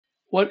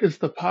What is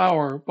the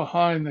power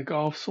behind the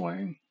golf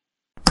swing?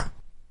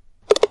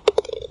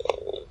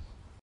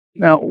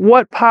 Now,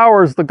 what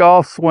powers the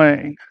golf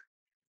swing?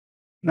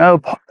 Now,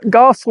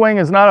 golf swing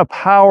is not a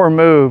power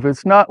move.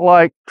 It's not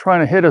like trying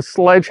to hit a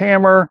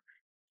sledgehammer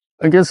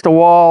against a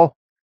wall,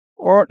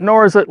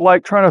 nor is it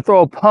like trying to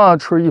throw a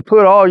punch where you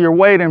put all your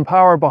weight and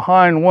power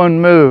behind one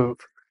move.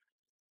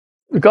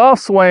 The golf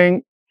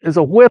swing is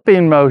a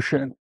whipping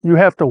motion. You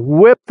have to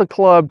whip the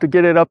club to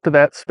get it up to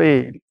that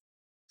speed.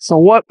 So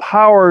what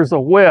powers a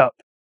whip?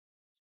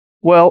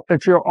 Well,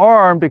 it's your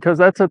arm, because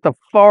that's at the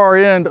far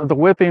end of the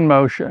whipping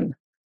motion.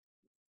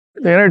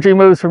 The energy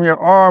moves from your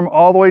arm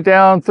all the way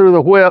down through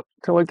the whip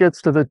till it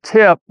gets to the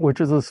tip, which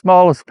is the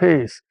smallest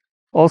piece.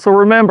 Also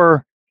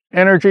remember,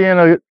 energy in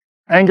an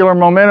angular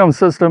momentum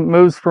system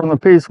moves from the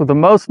piece with the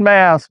most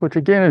mass, which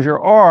again is your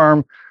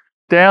arm,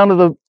 down to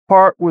the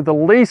part with the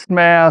least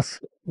mass,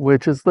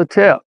 which is the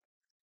tip.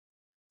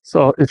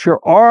 So it's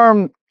your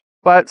arm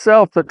by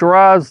itself that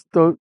drives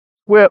the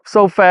whip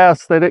so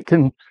fast that it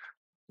can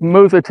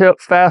move the tip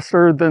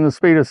faster than the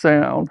speed of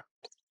sound.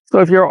 So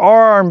if your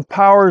arm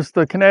powers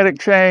the kinetic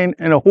chain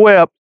in a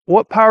whip,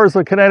 what powers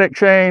the kinetic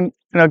chain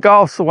in a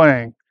golf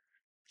swing?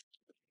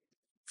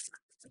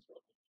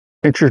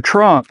 It's your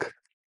trunk.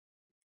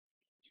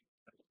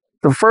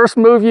 The first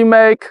move you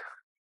make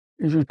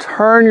is you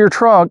turn your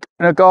trunk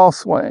in a golf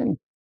swing.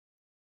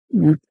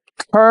 You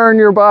turn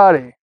your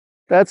body.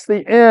 That's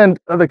the end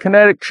of the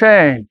kinetic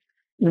chain.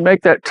 You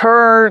make that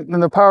turn, then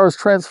the power is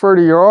transferred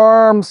to your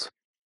arms,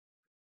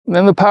 and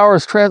then the power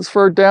is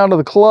transferred down to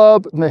the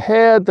club and the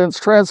head, then it's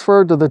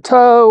transferred to the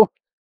toe,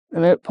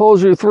 and it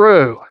pulls you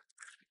through.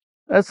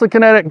 That's the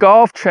kinetic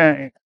golf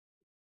chain.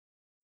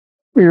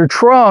 Your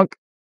trunk,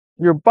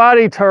 your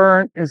body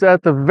turn, is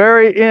at the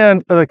very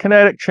end of the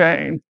kinetic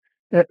chain.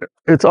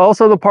 It's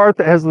also the part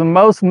that has the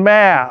most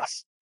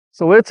mass.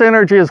 So its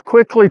energy is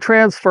quickly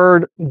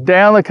transferred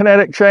down the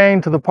kinetic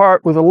chain to the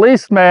part with the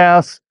least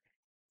mass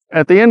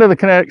at the end of the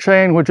kinetic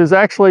chain, which is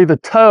actually the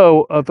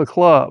toe of the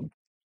club.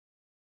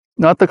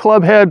 Not the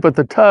club head, but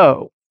the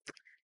toe.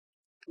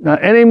 Now,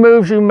 any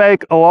moves you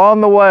make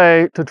along the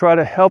way to try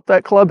to help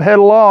that club head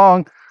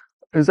along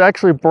is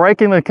actually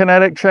breaking the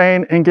kinetic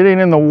chain and getting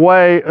in the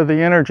way of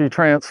the energy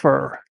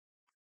transfer.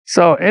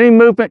 So any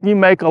movement you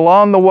make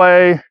along the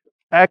way,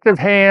 active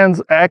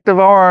hands, active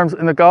arms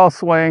in the golf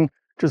swing,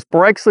 just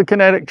breaks the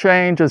kinetic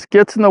chain, just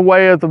gets in the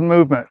way of the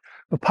movement.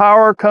 The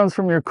power comes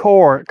from your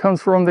core. It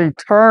comes from the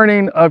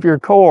turning of your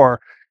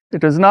core.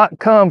 It does not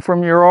come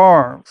from your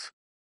arms.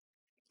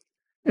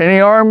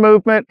 Any arm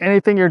movement,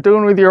 anything you're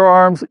doing with your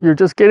arms, you're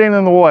just getting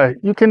in the way.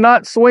 You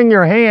cannot swing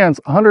your hands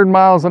 100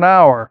 miles an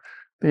hour.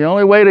 The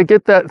only way to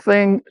get that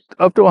thing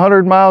up to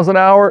 100 miles an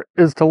hour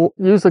is to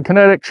use the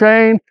kinetic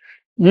chain,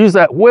 use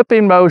that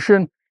whipping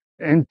motion,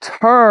 and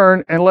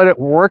turn and let it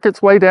work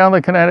its way down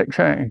the kinetic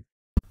chain.